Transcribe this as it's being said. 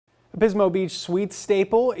The Pismo Beach sweet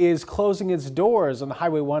staple is closing its doors on the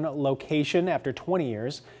Highway 1 location after 20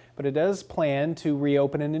 years, but it does plan to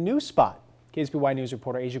reopen in a new spot. KSBY News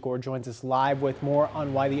reporter Asia Gore joins us live with more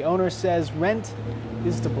on why the owner says rent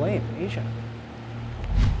is to blame. Asia.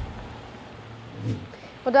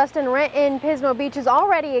 Well, Dustin, rent in Pismo Beach is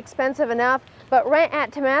already expensive enough, but rent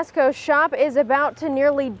at Tamasco's shop is about to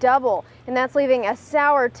nearly double, and that's leaving a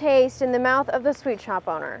sour taste in the mouth of the sweet shop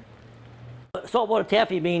owner. Saltwater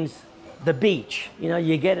taffy means the beach. You know,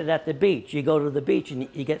 you get it at the beach. You go to the beach and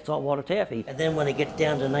you get saltwater taffy. And then when it gets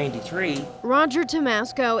down to 93. Roger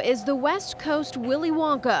Tamasco is the West Coast Willy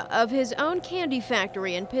Wonka of his own candy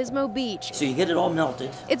factory in Pismo Beach. So you get it all melted.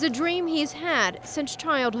 It's a dream he's had since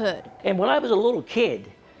childhood. And when I was a little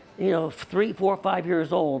kid, you know, 3, 4, 5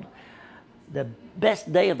 years old, the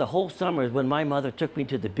best day of the whole summer is when my mother took me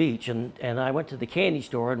to the beach and I went to the candy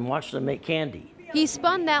store and watched them make candy. He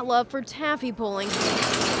spun that love for taffy pulling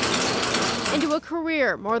into a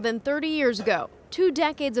career more than 30 years ago. 2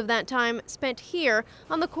 decades of that time spent here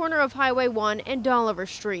on the corner of Highway 1 and Dolliver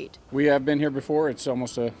Street. We have been here before. It's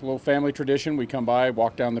almost a little family tradition. We come by,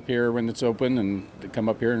 walk down the pier when it's open, and come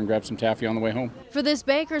up here and grab some taffy on the way home. For this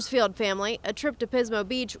Bakersfield family, a trip to Pismo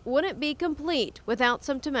Beach wouldn't be complete without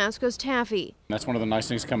some Tamasco's taffy. That's one of the nice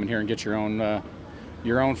things, come in here and get your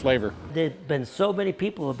own flavor. There's been so many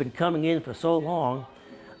people who have been coming in for so long.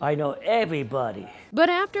 I know everybody. But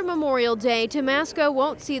after Memorial Day, Tamasco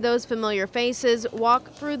won't see those familiar faces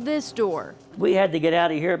walk through this door. We had to get out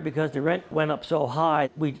of here because the rent went up so high,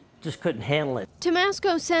 we just couldn't handle it.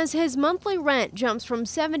 Tamasco says his monthly rent jumps from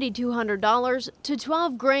 $7,200 to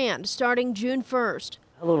 $12 grand starting June 1st.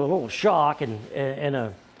 A little shock and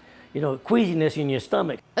a queasiness in your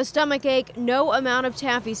stomach. A stomach ache no amount of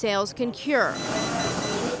taffy sales can cure.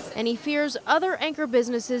 And he fears other anchor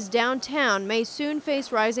businesses downtown may soon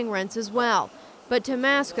face rising rents as well. But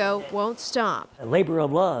Tamasco won't stop. A labor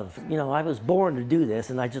of love. You know, I was born to do this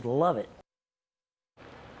and I just love it.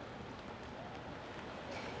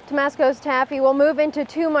 Tamasco's taffy will move into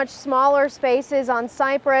 2 much smaller spaces on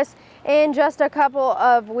Cypress in just a couple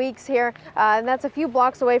of weeks here. That's a few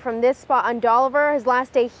blocks away from this spot on Dolliver. His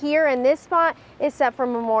last day here in this spot is set for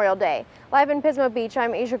Memorial Day. Live in Pismo Beach,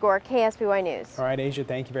 I'm Asia Gore, KSBY News. All right, Asia,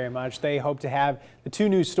 thank you very much. They hope to have the 2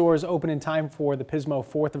 new stores open in time for the Pismo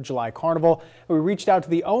 4th of July Carnival. We reached out to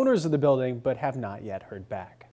the owners of the building, but have not yet heard back.